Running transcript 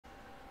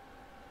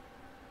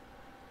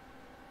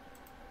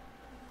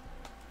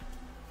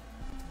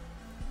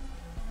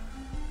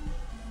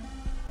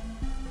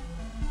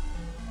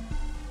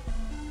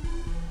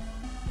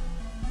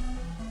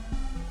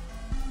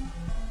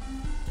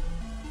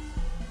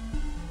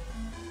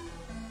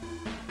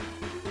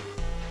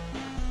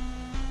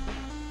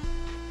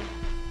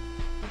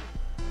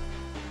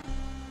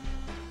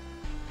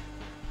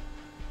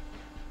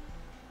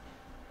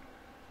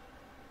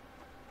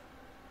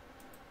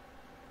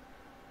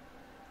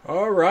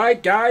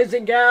Alright, guys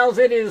and gals,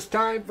 it is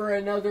time for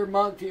another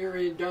month here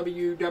in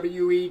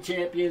WWE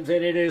Champions,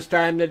 and it is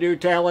time to do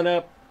Talent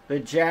Up, the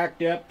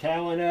jacked up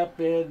Talent Up,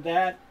 and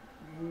that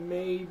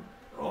made...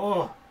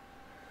 I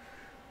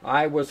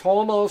was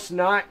almost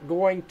not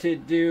going to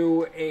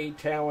do a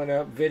Talent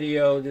Up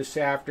video this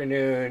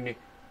afternoon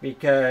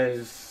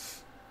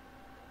because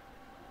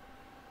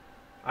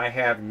I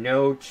have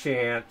no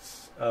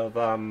chance of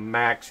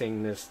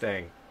maxing this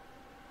thing.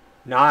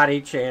 Not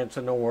a chance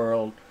in the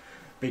world.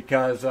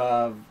 Because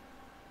of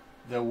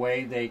the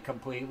way they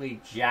completely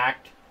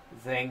jacked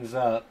things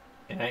up.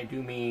 And I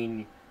do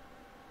mean...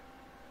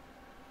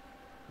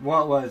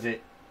 What was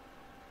it?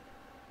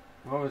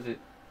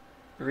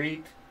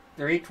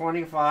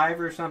 325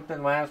 or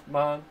something last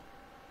month?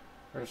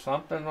 Or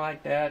something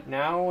like that.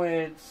 Now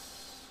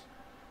it's...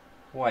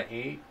 What,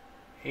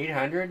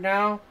 800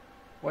 now?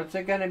 What's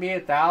it going to be,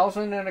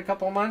 1,000 in a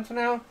couple months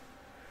now?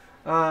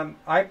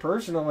 I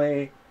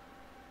personally,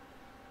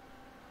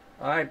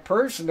 I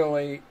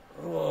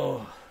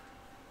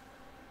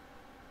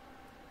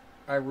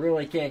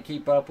really can't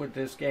keep up with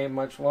this game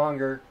much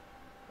longer.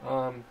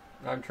 I'm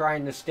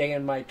trying to stay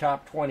in my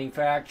top 20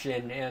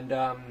 faction,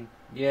 and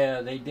yeah,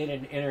 they did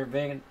an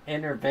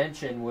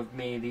intervention with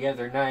me the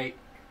other night.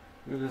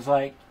 It was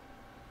like,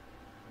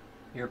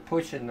 you're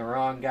pushing the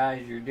wrong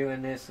guys, you're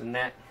doing this and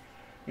that.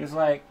 He was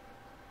like,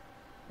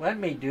 let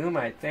me do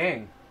my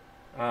thing.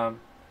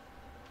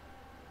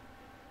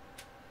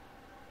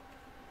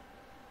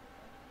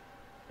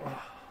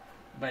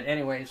 But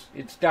anyways,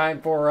 it's time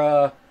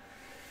for,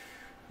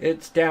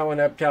 it's Talent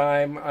Up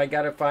time. I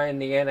gotta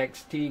find the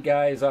NXT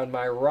guys on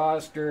my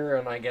roster,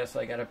 and I guess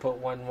I gotta put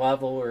one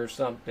level or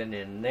something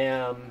in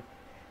them.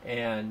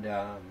 And,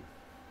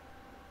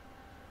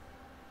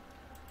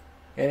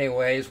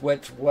 anyways,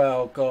 let's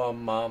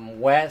welcome,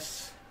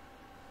 Wes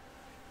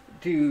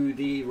to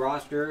the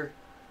roster.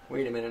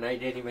 Wait a minute, I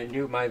didn't even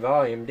do my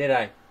volume, did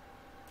I?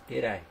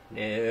 Did I?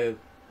 No.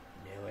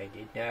 No, I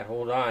did not.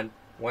 Hold on.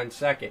 1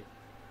 second.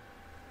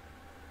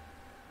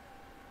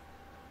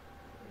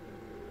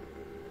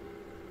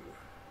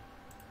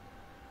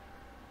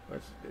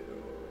 Let's do...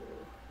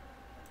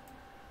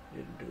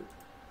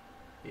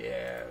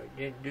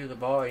 Didn't do the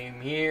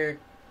volume here.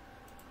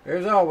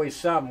 There's always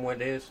something with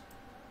this.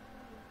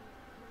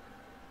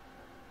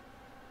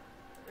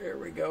 There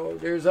we go.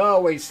 There's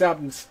always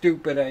something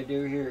stupid I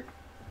do here.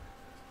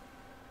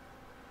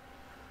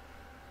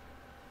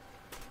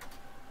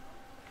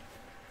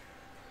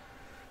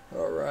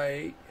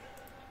 Alright.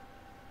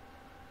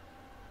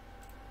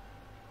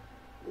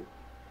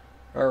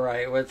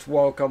 Alright, let's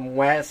welcome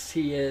Wes.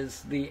 He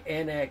is the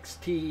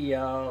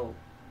NXT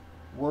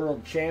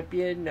World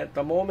Champion at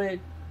the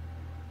moment.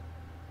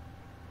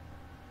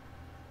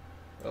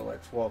 So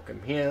let's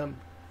welcome him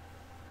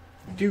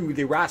to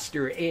the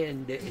roster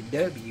and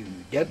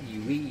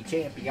WWE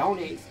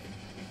Champions.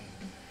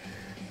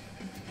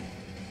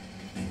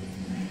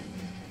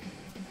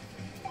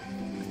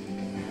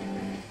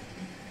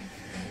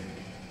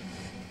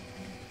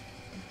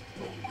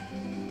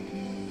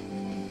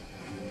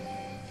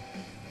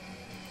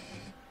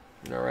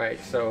 Alright,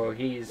 so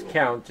he's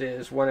counted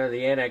as one of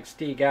the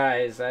NXT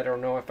guys. I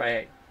don't know if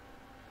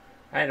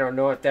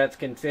that's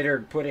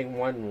considered putting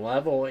one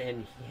level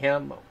in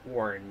him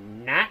or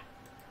not.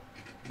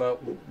 But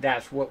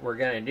that's what we're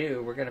gonna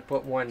do. We're gonna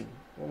put one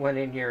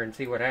in here and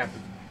see what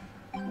happens.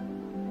 I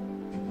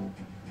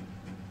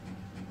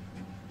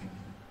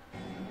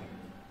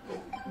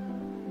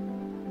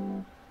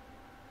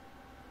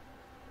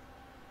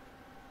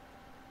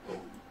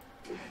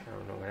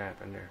don't know what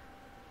happened there.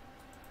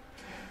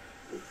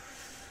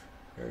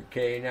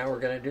 Okay, now we're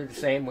going to do the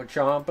same with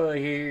Ciampa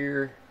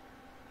here.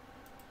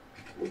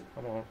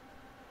 Come on.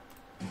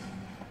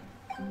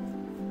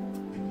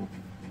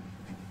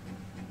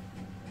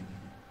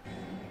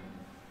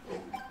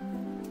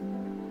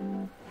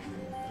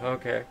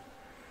 Okay.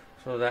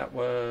 So that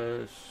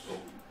was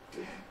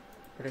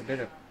quite a bit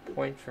of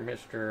points for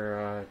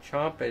Mr.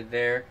 Ciampa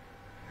there.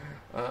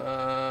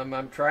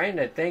 I'm trying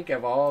to think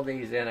of all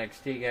these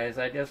NXT guys.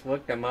 I just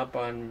looked them up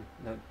on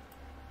the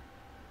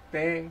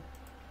thing.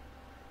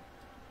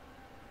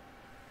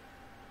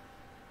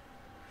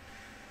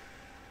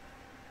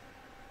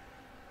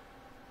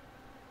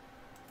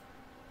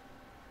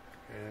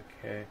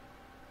 Okay,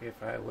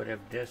 if I would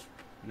have just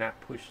not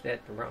pushed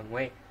that the wrong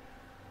way.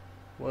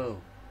 Whoa,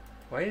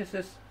 why is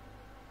this?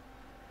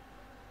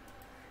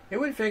 It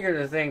would figure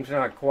the thing's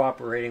not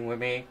cooperating with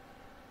me.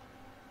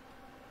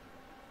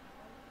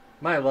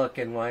 My luck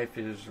in life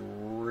is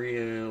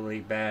really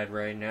bad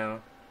right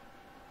now.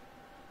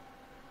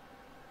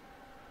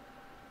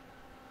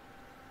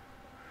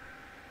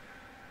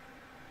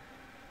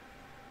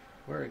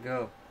 Where'd it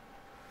go?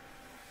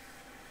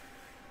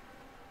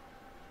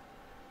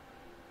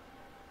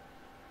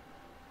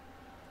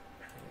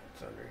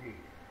 Under here.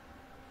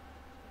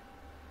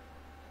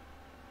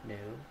 No.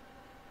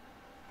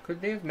 Could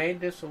they have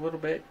made this a little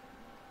bit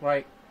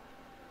like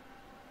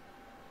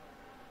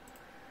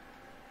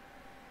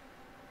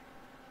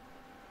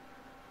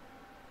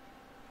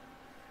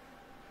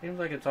Seems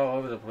like it's all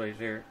over the place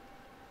here.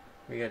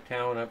 We got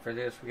talent up for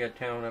this, we got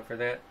talent up for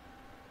that.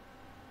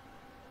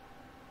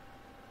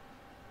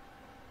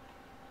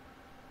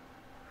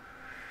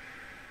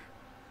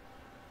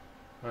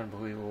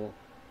 Unbelievable.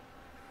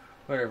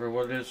 Whatever,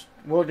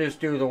 we'll just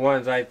do the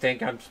ones I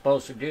think I'm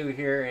supposed to do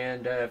here,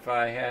 and if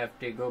I have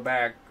to go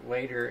back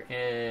later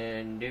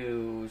and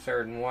do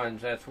certain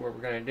ones, that's what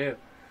we're gonna do.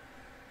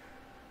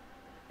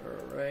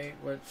 Alright,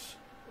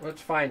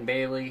 let's find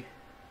Bailey.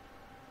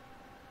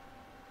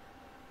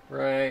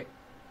 Right.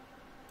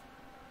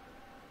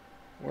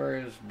 Where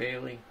is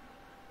Bailey?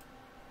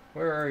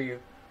 Where are you?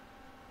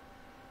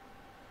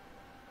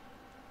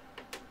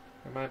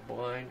 Am I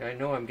blind? I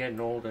know I'm getting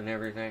old and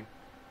everything.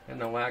 And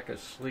the lack of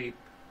sleep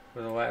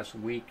for the last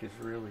week is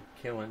really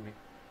killing me.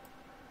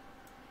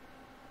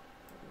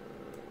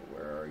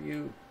 Where are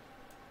you?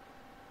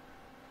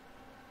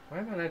 Why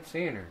am I not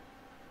seeing her?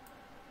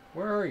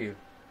 Where are you?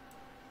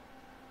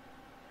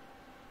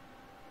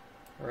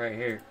 Right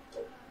here.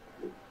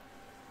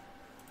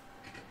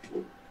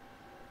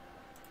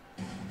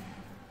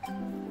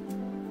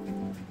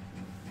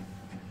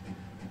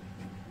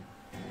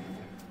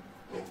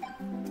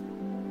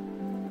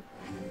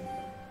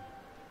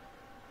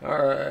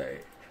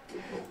 Alright.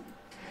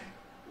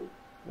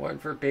 One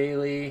for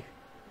Bailey.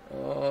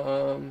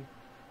 Is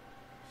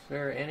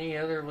there any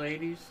other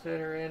ladies that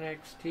are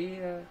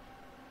NXT? I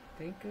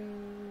think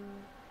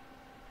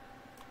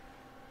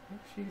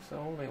she's the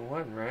only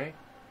one, right?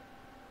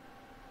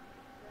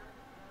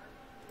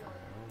 I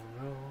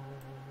don't know.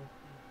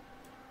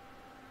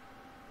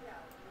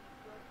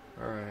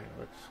 Alright,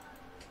 let's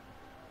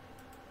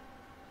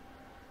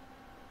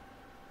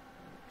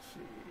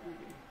see.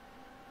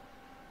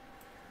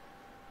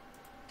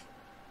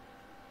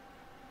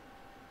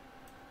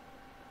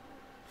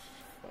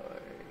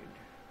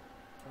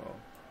 Oh,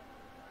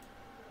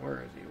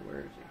 where is he? Where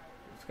is he?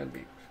 It's gonna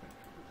be.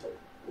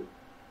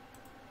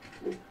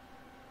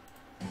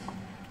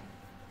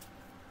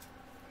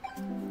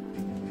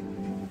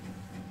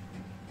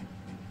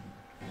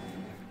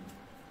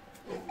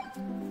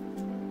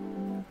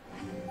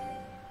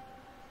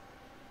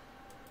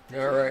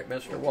 All right,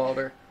 Mr.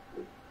 Walter.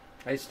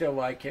 I still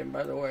like him,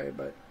 by the way,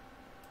 but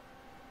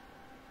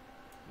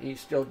he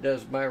still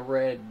does my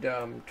red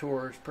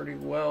tours pretty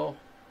well.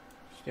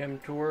 Stem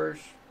tours.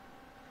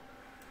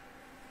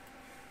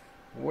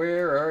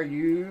 Where are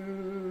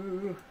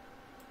you?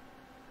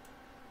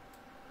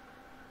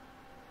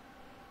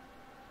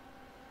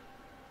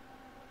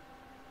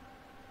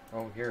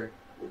 Oh, here's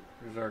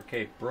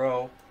Arcade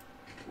Bro.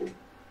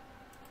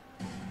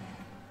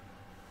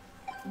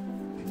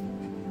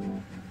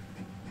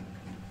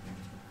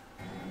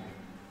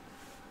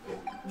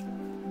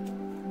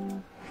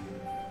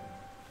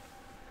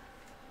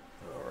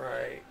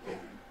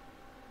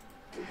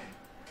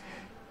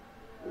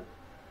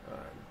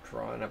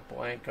 Drawing a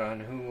blank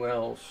on who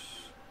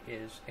else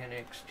is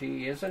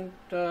NXT. Isn't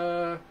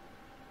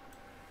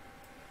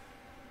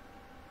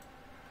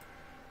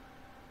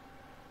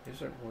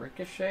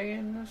Ricochet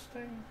in this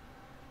thing?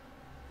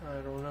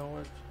 I don't know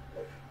what.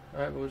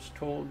 I was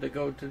told to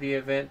go to the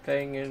event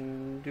thing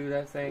and do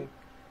that thing.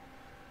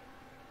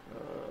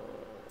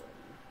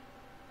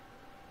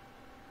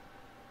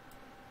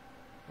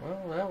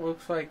 Well, that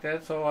looks like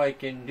that's all I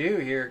can do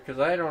here, because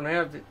I don't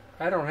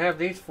have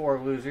these four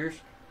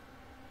losers.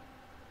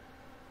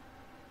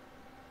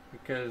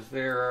 Because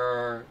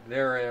they're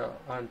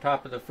on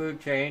top of the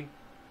food chain,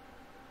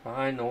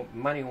 behind the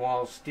money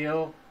wall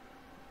still.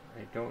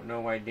 I don't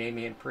know why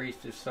Damian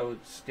Priest is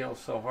still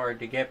so hard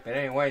to get, but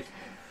anyways.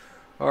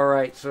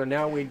 Alright, so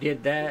now we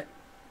did that.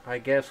 I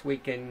guess we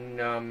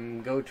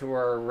can go to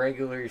our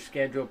regular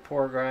scheduled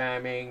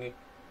programming,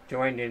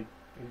 joined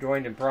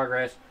in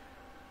progress.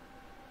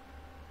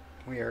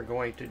 We are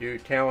going to do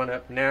Talent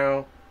Up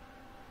now.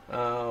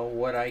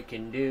 What I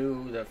can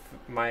do,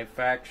 my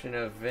faction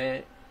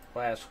event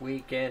last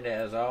weekend,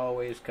 as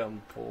always,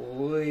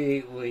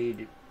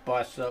 completely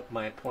busts up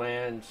my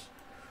plans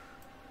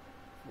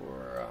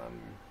for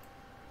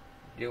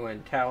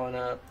doing Talent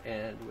Up,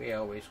 and we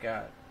always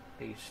got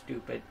these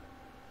stupid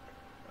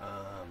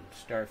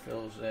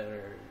Starfields that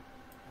are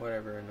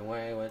whatever in the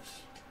way.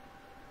 Let's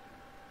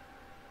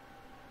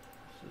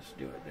just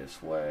do it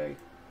this way.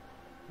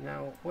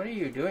 Now, what are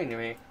you doing to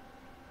me?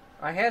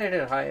 I had it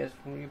at highest.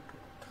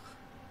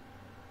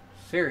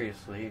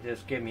 Seriously,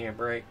 just give me a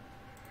break.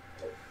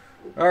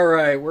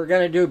 Alright, we're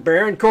going to do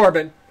Baron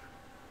Corbin.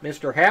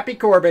 Mr. Happy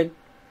Corbin.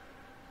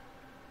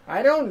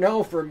 I don't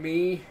know, for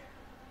me.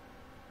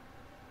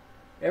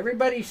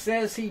 Everybody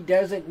says he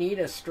doesn't need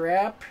a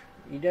strap.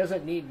 He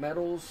doesn't need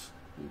medals.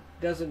 He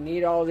doesn't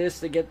need all this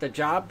to get the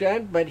job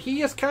done. But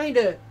he is kind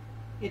of...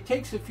 It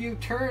takes a few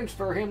turns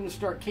for him to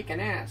start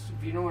kicking ass,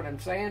 if you know what I'm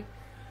saying.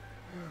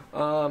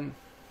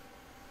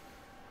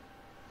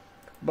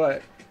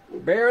 But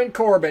Baron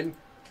Corbin...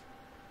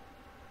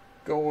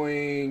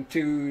 going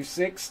to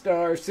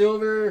 6-star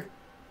silver.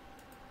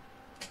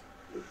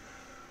 Let's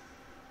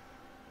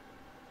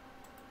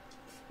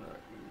not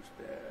use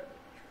that.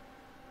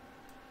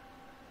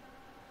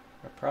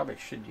 I probably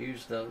probably should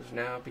use those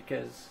now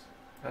because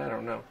I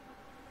don't know.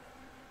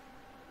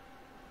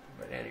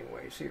 But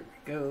anyways, here we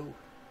go.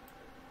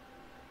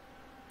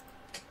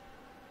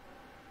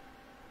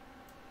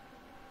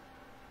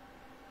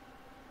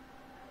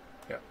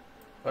 Yep,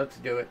 let's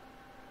do it.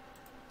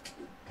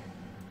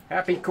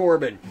 Happy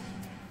Corbin.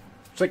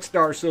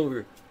 6-star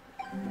silver.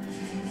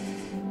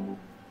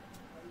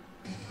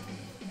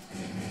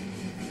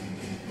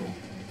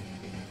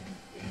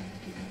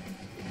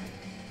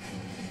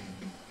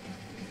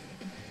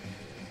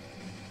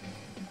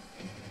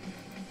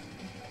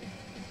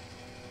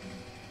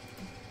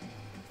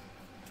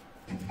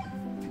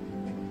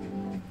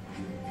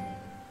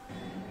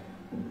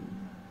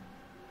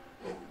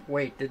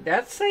 Wait, did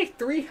that say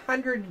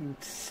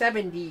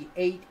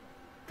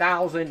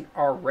 378,000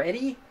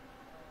 already?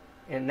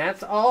 And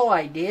that's all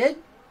I did?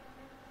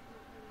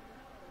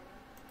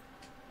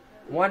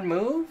 One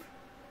move?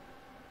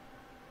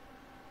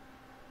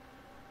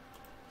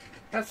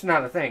 That's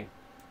not a thing,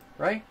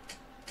 right?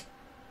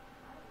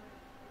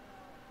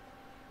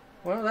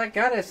 Well, that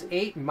got us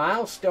 8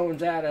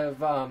 milestones out of,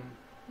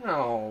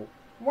 no.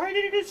 Why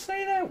did it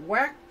say that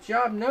whack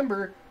job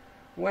number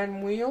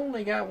when we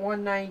only got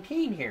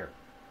 119 here?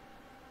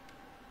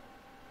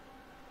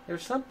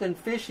 There's something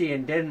fishy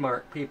in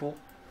Denmark, people.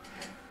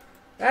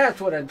 That's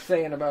what I'm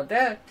saying about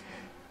that.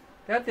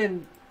 That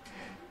didn't...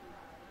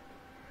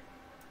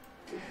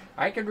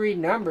 I could read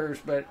numbers,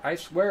 but I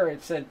swear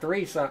it said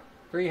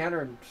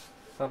 300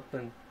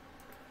 something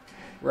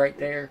right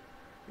there.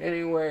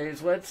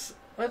 Anyways, let's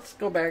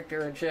go back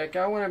there and check.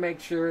 I want to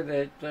make sure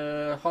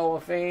that Hall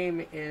of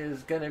Fame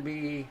is going to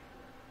be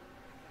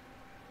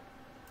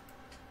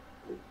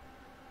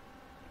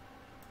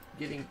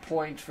getting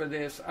points for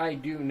this. I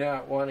do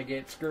not want to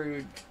get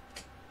screwed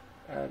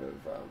out of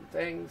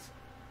things.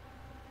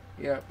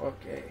 Yep,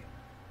 okay.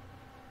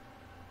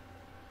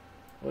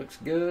 Looks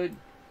good.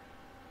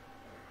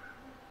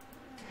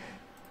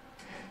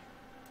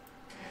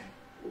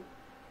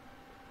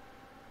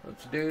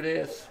 Let's do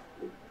this.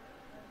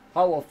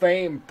 Hall of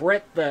Fame,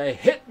 Bret the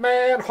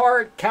Hitman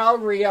Hart,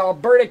 Calgary,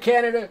 Alberta,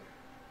 Canada.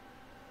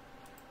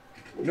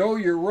 Know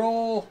your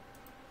role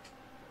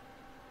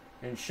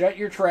and shut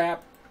your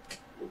trap.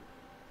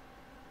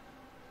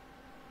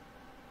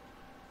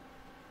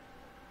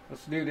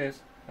 Let's do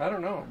this. I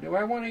don't know. Do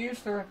I want to use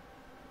the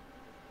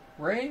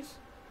raise?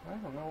 I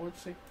don't know.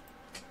 Let's see.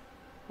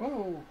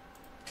 Whoa.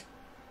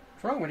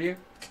 What's wrong with you?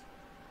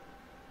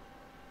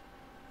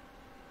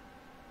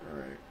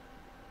 Alright.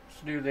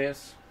 Let's do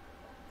this.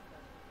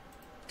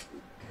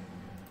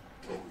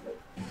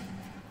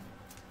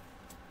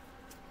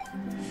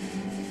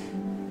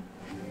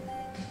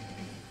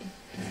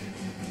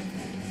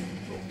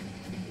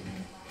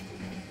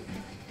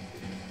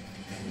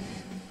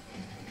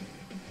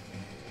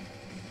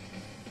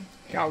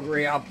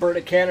 Calgary,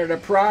 Alberta, Canada,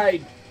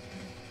 pride.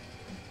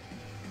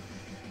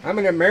 I'm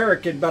an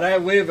American, but I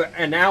live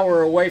an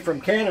hour away from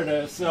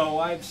Canada, so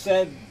I've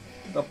said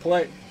the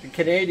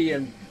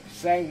Canadian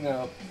sang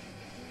the,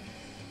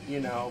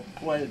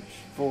 pledge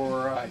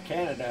for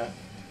Canada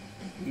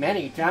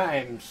many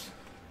times.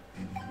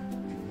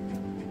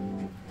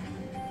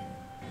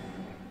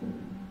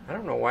 I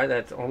don't know why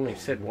that's only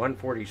said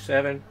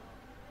 147.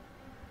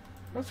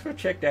 Let's go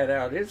check that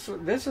out.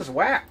 This is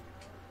whack.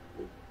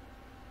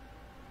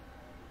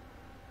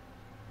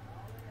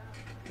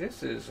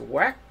 This is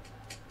whack.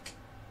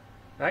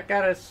 That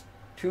got us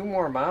 2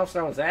 more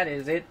milestones. That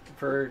is it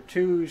for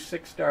 2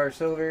 6-star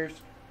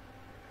silvers.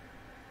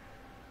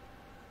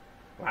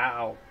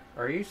 Wow.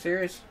 Are you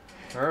serious?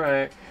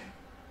 Alright.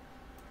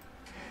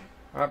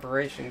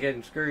 Operation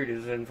Getting Screwed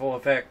is in full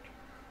effect.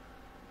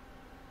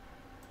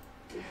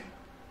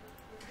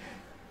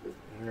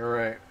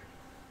 Alright.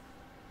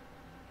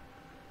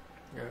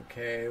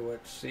 Okay,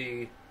 let's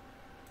see.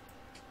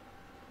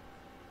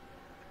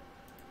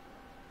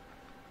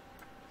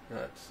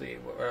 Let's see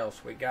what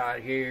else we got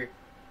here.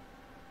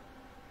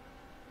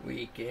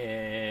 We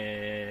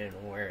can...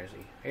 Where is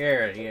he?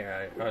 Here,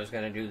 yeah, I was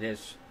going to do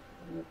this.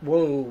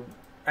 Whoa.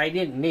 I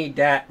didn't need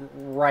that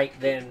right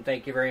then.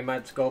 Thank you very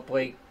much,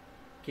 Scopely.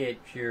 Get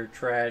your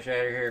trash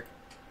out of here.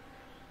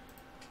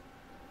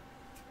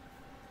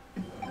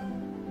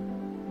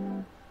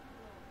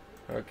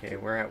 Okay,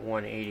 we're at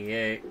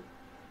 188.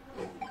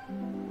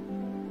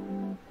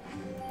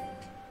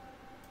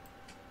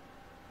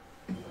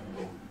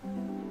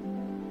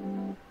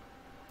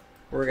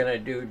 We're gonna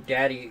do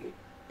Daddy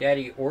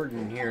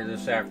Orton here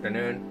this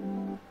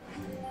afternoon.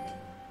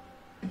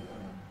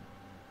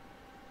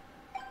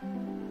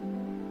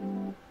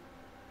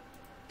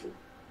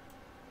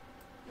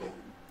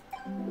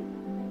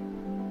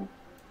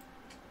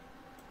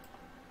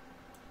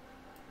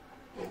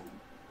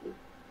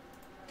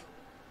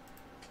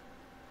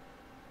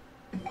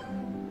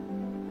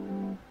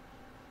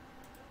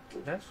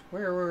 That's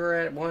where we were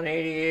at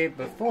 188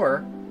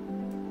 before.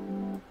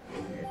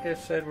 It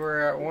just said we're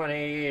at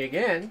 188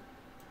 again.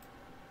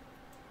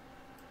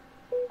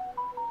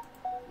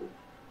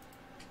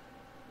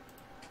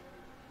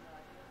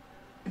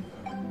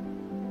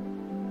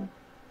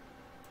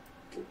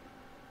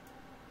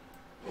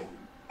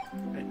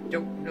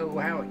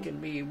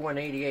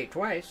 188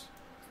 twice.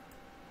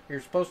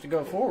 You're supposed to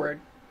go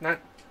forward, not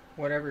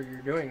whatever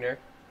you're doing there.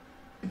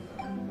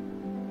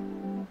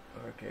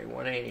 Okay,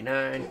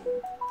 189.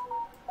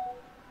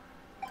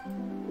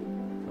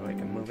 So I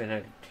can move in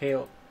at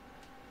a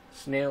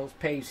snail's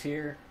pace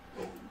here.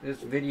 This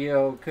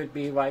video could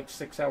be like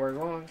 6 hours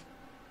long.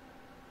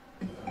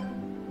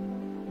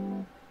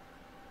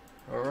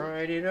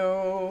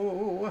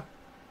 Alrighty-do.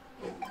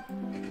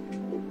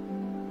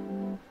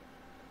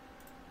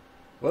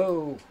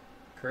 Whoa,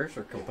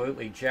 cursor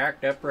completely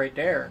jacked up right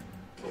there.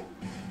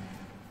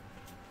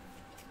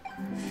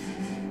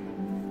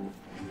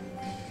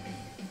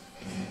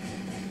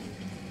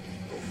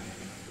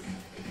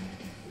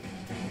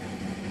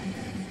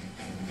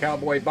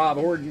 Cowboy Bob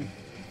Orton,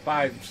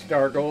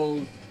 5-star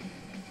gold.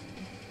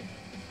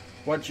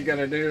 What you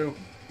gonna do?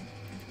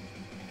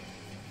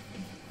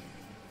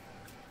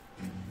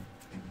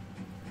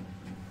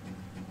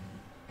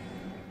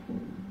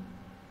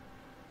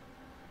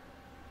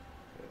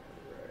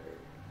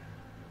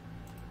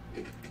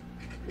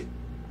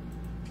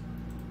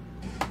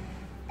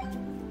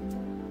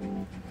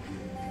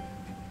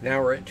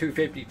 Now we're at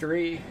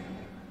 253.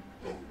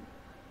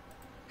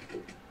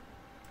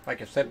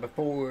 Like I said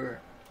before,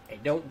 I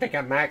don't think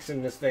I'm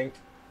maxing this thing.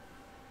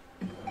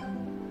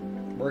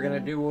 We're gonna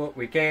do what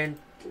we can,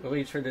 at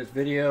least for this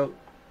video.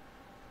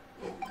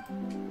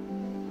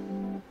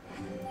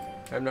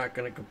 I'm not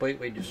gonna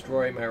completely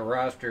destroy my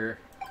roster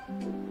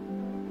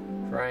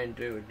trying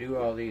to do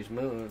all these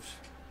moves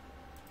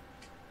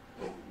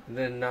and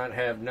then not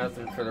have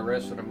nothing for the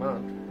rest of the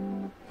month.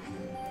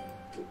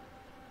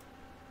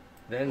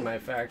 Then my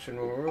faction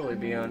will really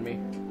be on me.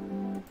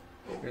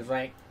 It's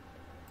like,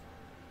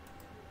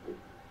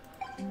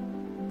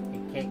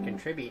 you can't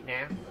contribute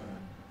now.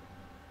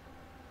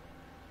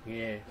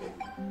 Yeah.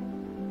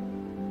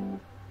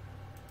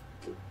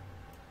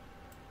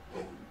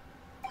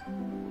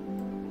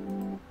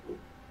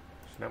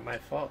 It's not my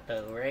fault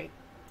though, right?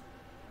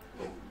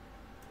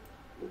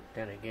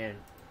 Then again.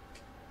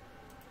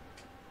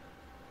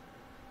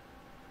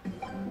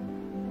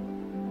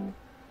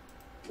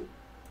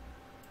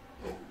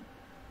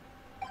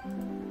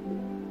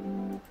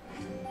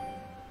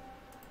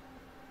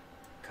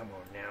 Come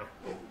on now.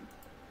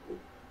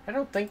 I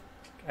don't think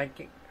I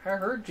can. I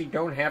heard you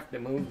don't have to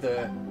move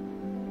the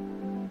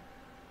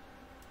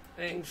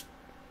things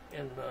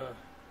in the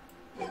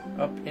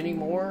up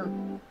anymore.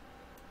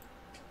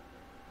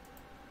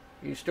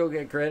 You still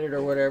get credit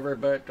or whatever,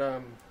 but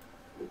I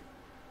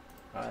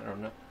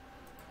don't know.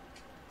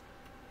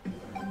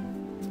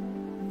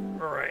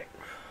 All right.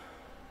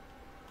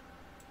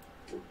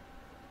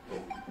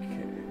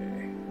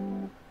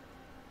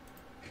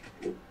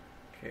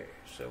 Okay,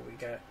 so we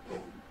got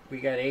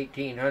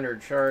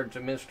 1,800 shards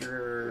of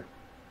Mr.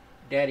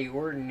 Daddy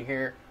Orton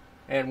here,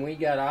 and we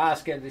got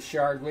Asuka, the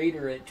shard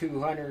leader, at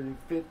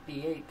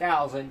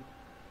 258,000.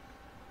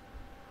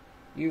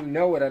 You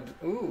know what I'm...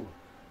 Ooh.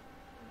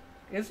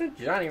 Isn't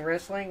Johnny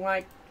Wrestling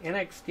like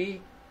NXT?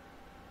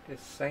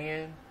 Just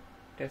saying.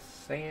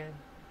 Just saying.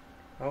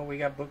 Oh, we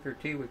got Booker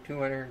T with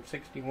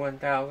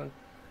 261,000.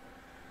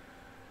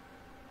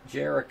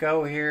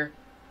 Jericho here.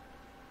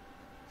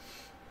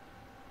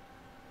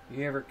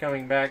 You ever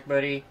coming back,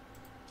 buddy?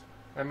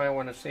 I might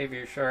want to save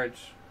your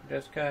shards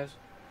just cuz.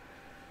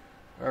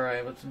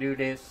 Alright, let's do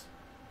this.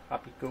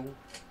 Hoppy cool.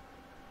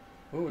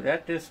 Ooh,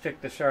 that just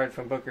took the shard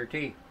from Booker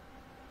T.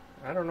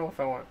 I don't know if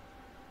I want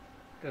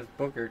this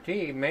Booker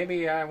T.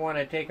 Maybe I want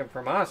to take him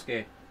from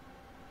Asuka.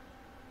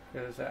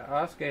 Because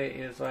Asuka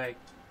is like,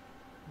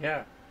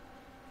 yeah.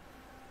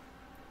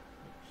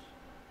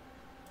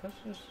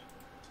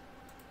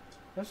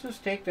 Let's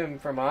just take them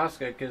from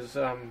Asuka, because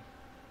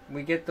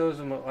we get those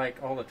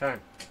like all the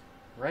time,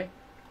 right?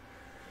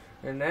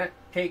 And that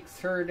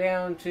takes her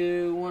down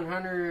to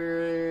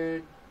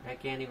 100. I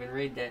can't even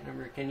read that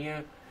number, can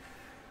you?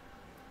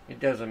 It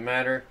doesn't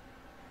matter.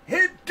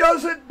 It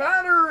doesn't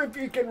matter if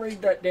you can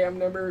read that damn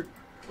number.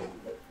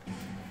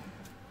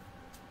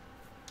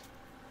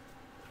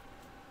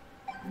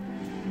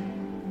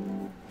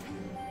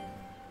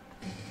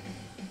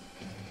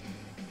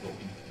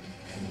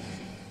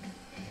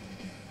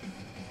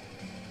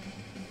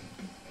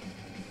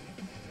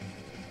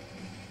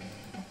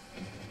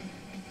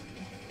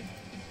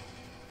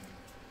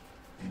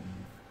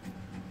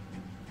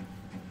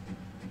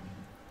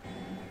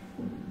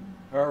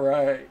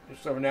 Alright,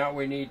 so now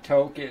we need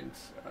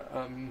tokens.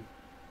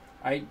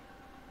 I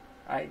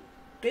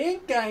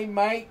think I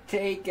might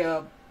take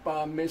up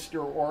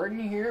Mr. Orton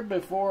here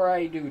before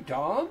I do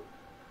Dom.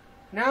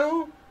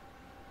 No?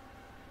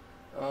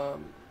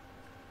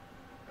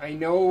 I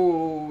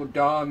know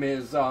Dom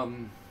is a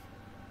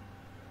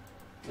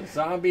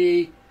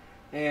zombie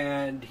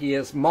and he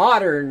is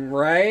modern,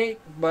 right?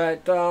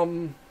 But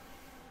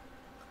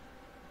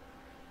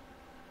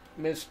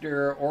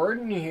Mr.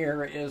 Orton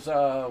here is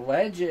a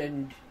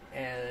legend,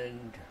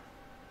 and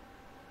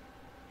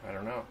I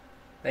don't know.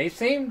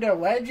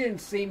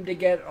 Legends seem to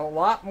get a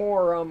lot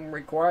more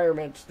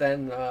requirements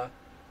than I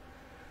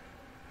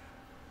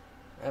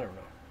don't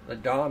know. the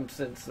Dom,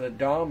 since the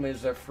Dom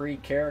is a free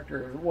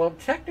character. Well,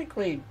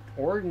 technically,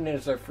 Orton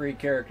is a free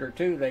character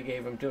too. They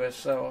gave him to us,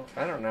 so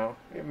I don't know.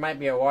 It might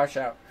be a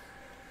washout.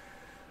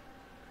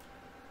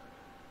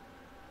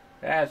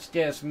 That's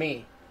just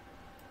me.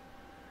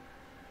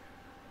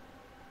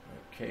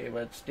 Okay,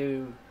 let's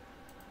do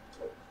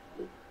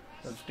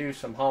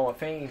some Hall of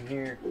Fame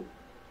here.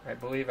 I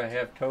believe I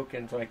have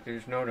tokens like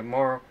there's no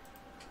tomorrow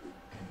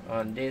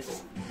on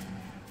this.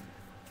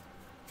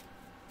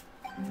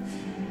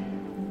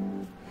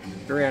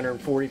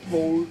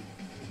 344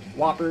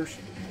 Whoppers.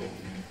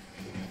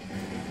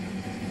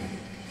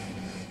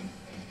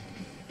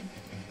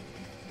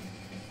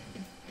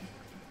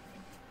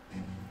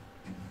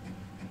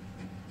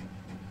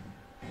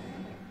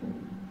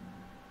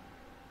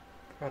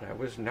 But I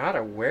was not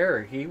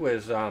aware he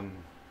was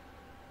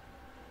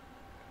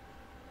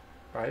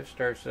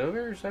 5-star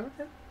silver or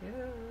something. Yeah,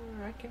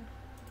 I can.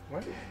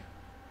 What?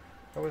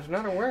 I was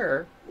not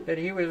aware that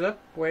he was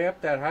way up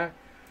that high.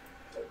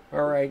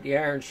 All right, the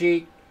Iron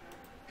Sheik.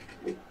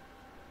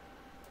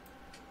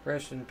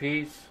 Rest in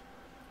peace.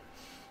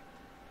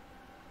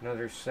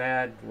 Another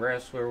sad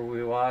wrestler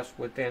we lost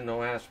within the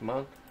last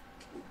month.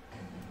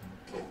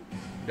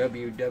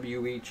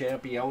 WWE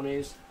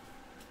Championes.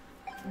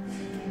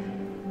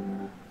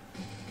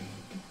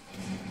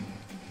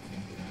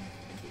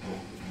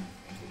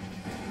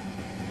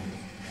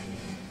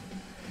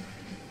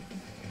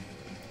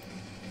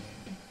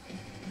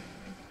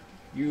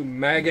 You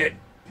maggot.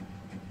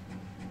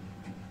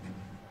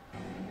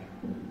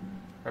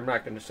 I'm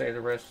not going to say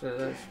the rest of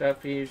the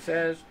stuff he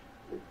says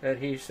that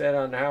he said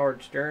on the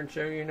Howard Stern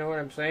show. You know what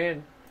I'm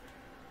saying?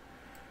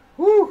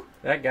 Whew!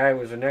 That guy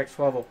was the next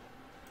level.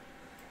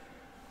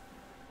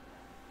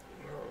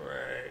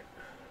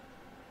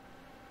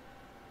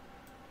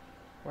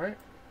 Alright.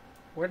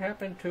 What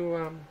happened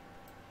to,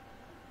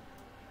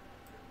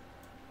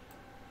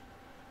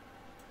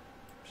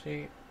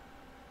 see,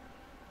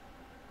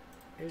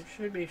 it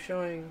should be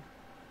showing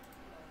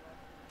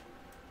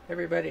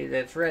everybody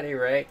that's ready,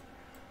 right?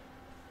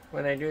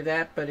 When I do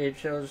that, but it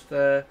shows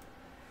the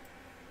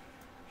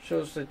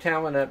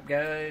talent up,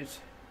 guys.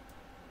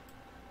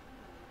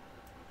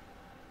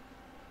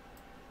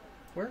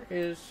 Where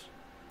is...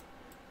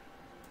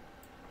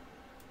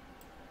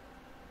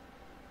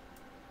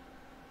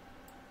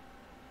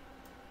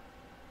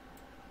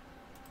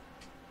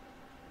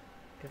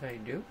 Did I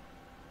do?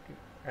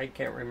 I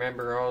can't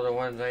remember all the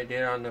ones I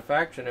did on the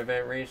faction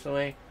event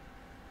recently.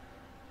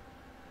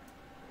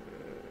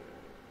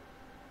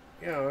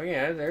 Oh,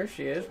 yeah, there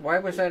she is. Why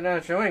was that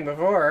not showing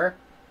before?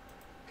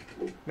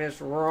 Miss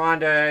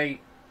Ronda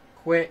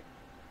quit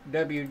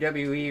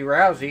WWE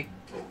Rousey.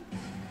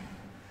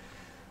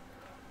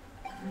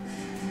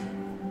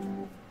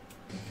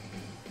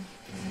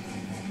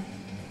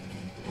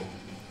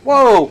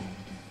 Whoa!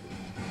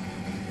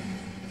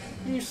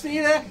 You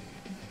see that?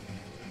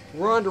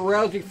 Ronda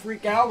Rousey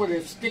freak out with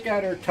a stick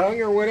out her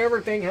tongue or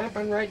whatever thing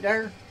happened right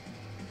there.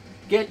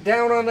 Get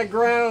down on the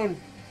ground.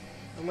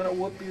 I'm gonna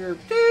whoop your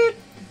teeth.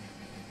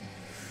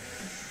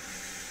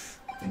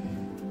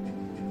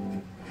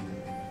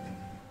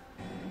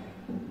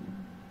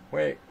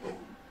 Wait.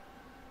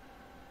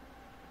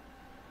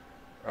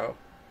 Oh.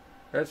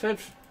 That's it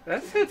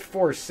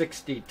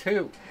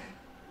 462.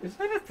 Is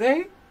that a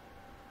thing?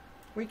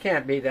 We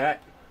can't be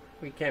that.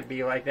 We can't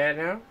be like that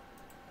now.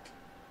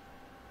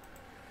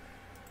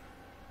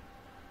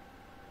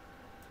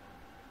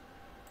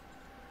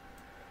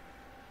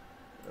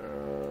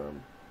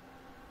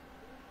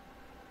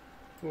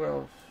 Who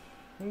else?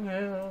 Who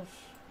else?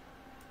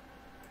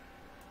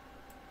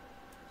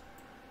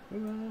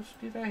 Who else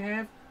did I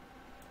have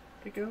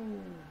to go?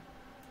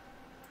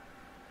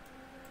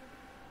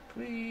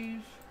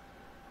 Please.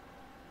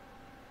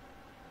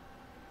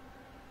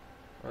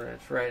 Oh,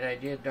 that's right. I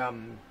did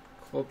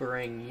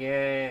clobbering,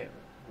 yeah,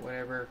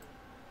 whatever,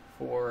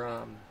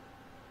 for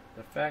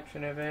the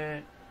faction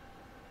event.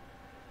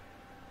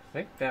 I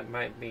think that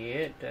might be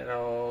it. That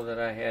all that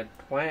I had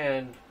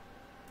planned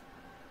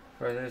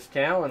for this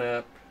talent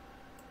up.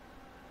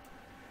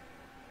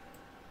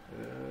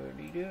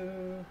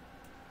 Doo-dee-doo.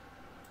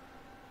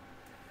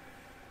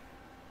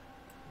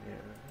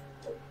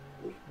 Yeah,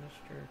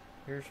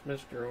 here's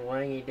Mr.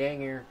 Langy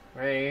Danger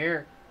right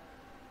here.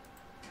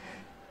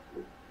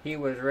 He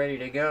was ready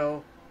to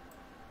go.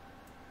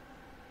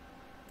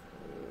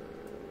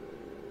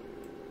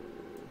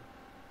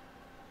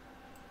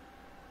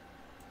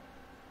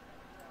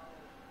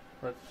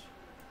 Let's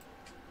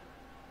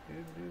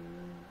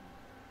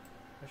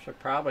I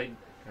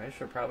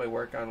should probably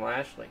work on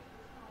Lashley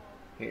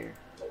here.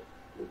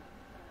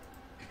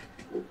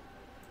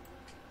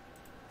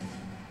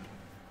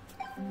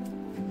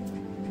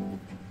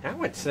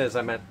 Now it says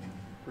I'm at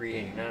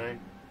 389.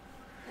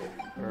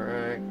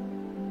 Alright.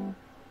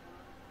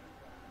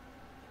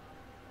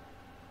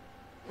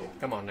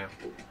 Come on now.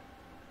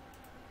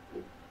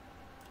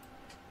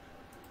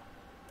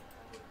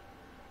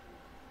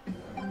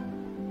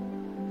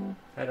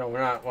 I do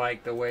not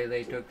like the way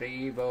they took the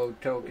Evo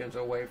tokens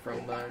away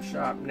from the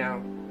shop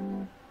now.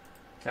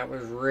 That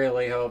was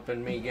really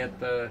helping me get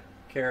the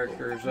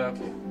characters up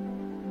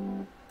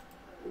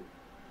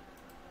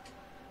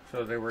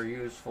so they were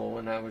useful,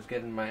 and I was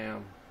getting my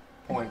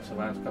points the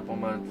last couple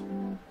months.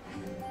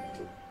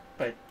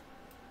 But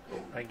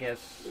I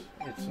guess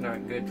it's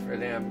not good for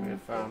them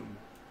if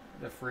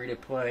the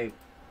free-to-play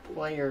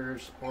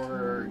players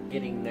are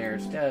getting their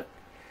stuff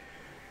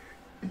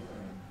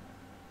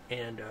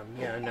and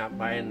yeah, not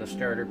buying the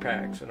starter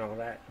packs and all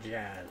that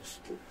jazz.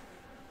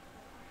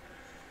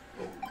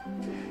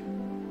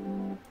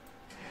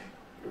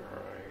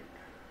 Alright.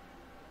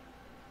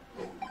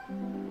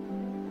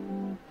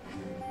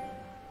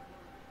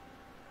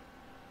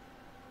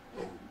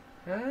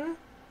 Huh?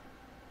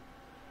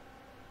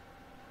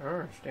 I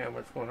don't understand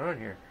what's going on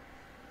here.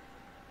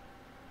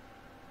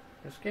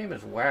 This game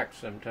is whack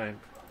sometimes.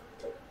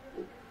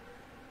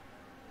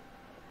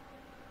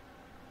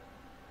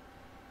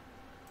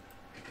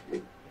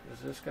 Is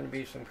this going to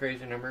be some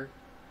crazy number?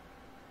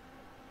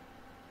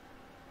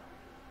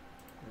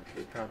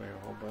 There's probably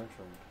a whole bunch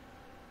of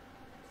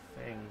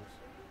things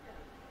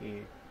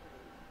here.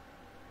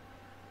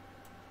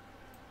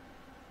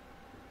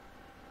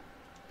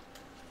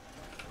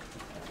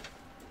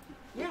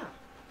 Yeah.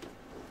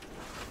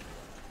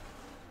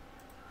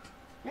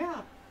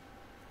 Yeah.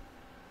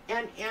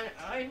 And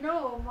I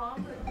know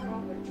Mom would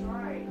probably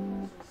try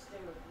to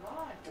stay with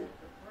Rod, but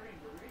according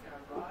to Rita,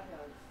 Rod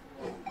has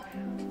more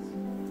plans.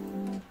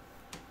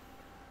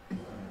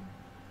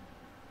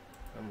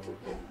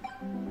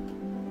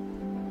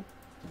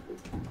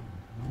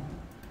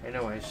 I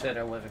know I said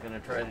I wasn't going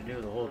to try to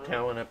do the whole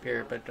talent up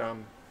here, but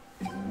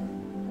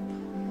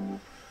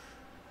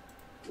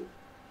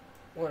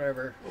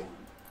whatever.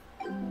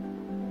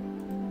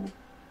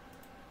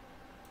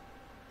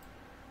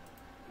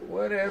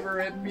 Whatever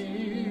it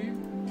be.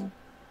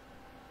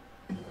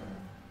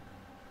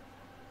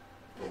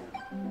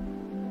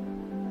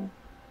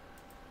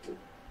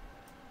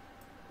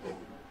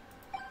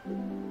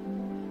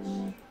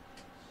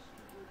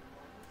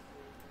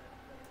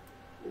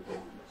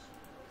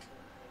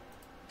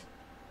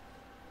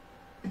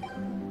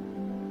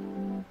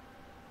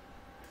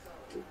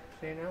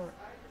 See now? It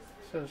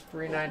says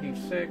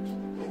 396. I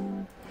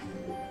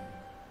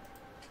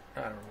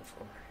don't know what's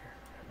going on here.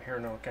 I'm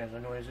hearing all kinds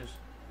of noises.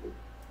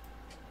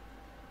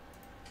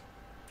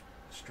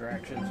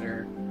 Distractions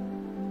are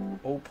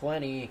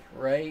plenty,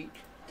 right?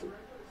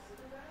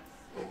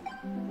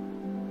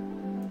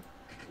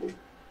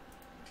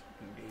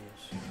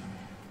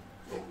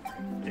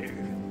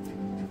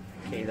 Dude.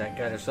 Okay, that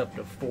got us up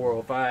to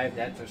 405.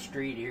 That's a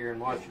street here in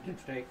Washington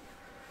State.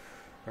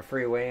 A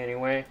freeway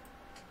anyway.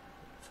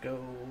 Let's go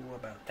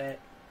about that.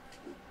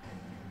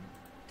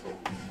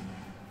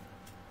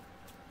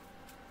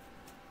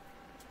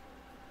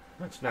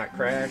 Let's not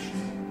crash.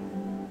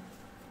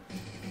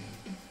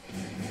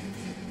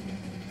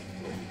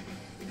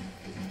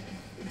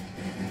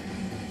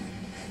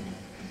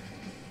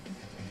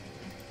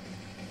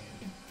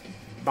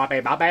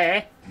 Bobby,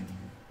 Bobby.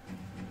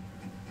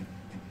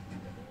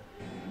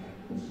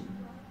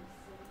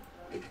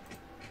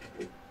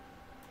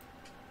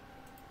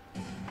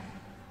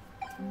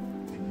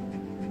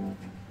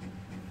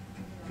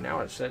 Now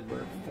it said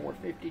we're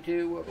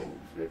 452. What was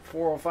it,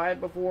 405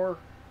 before?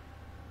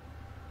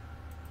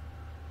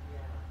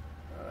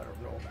 I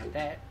don't know about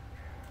that.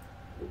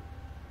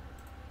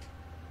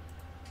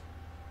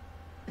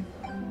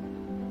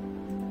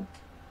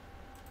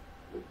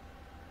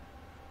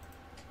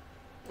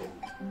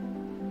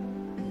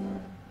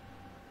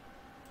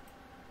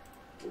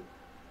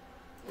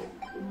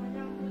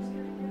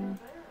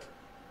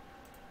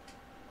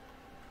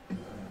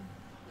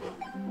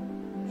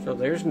 So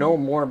there's no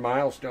more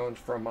milestones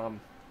from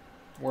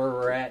where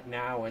we're at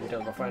now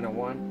until the final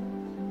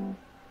one.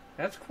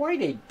 That's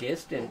quite a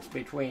distance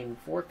between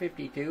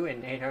 452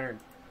 and 800.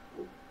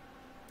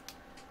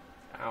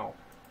 Ow.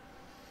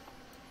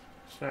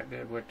 It's not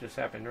good what just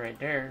happened right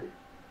there.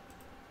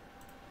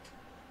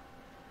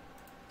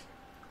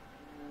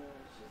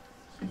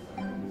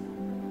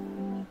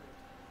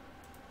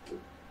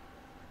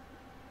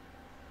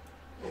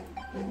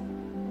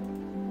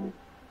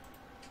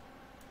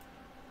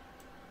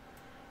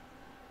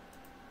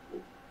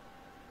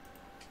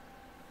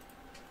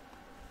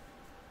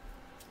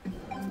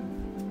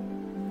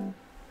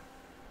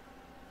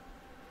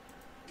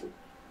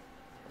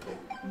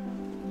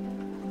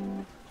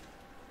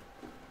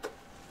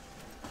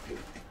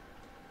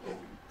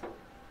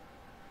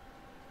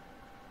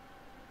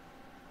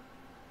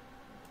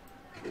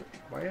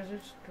 Why is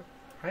it?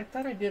 I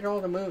thought I did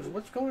all the moves.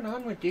 What's going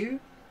on with you?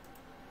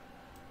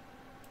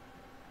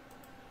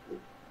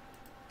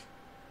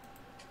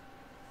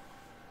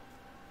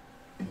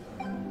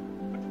 I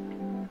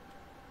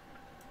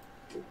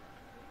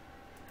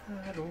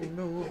don't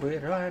know,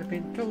 but I've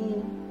been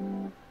told.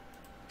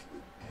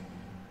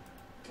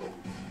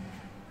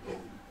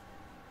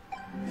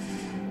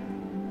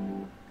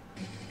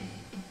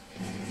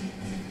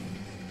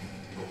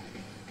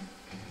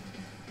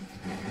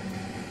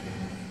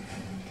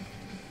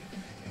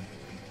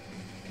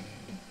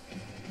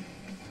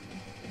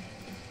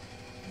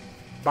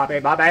 Bobby,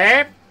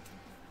 Bobby.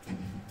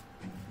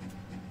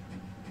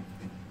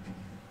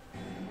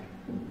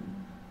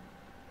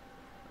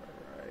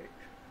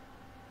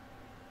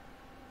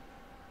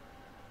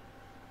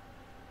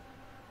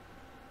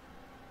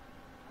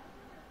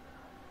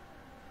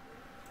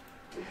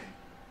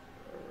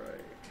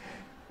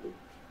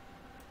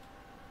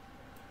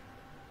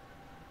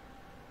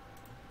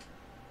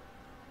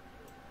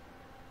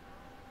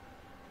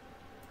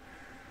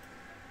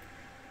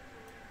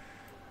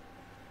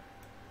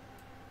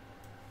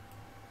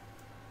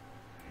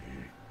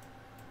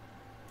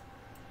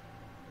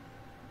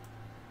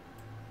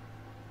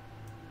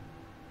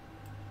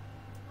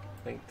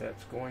 I think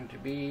that's going to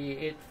be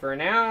it for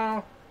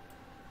now.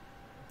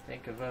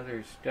 Think of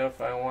other stuff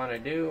I want to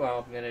do.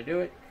 I'm going to do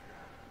it.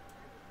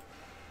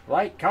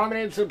 Like, comment,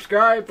 and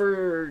subscribe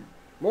for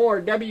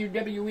more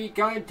WWE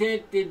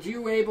content. Did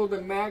you able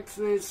to max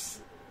this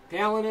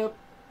talent up?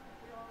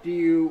 Do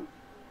you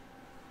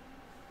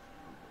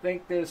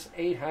think this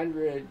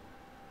 800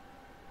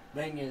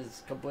 thing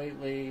is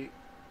completely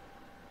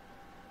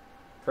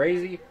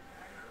crazy?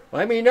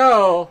 Let me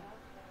know.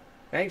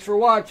 Thanks for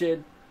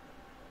watching.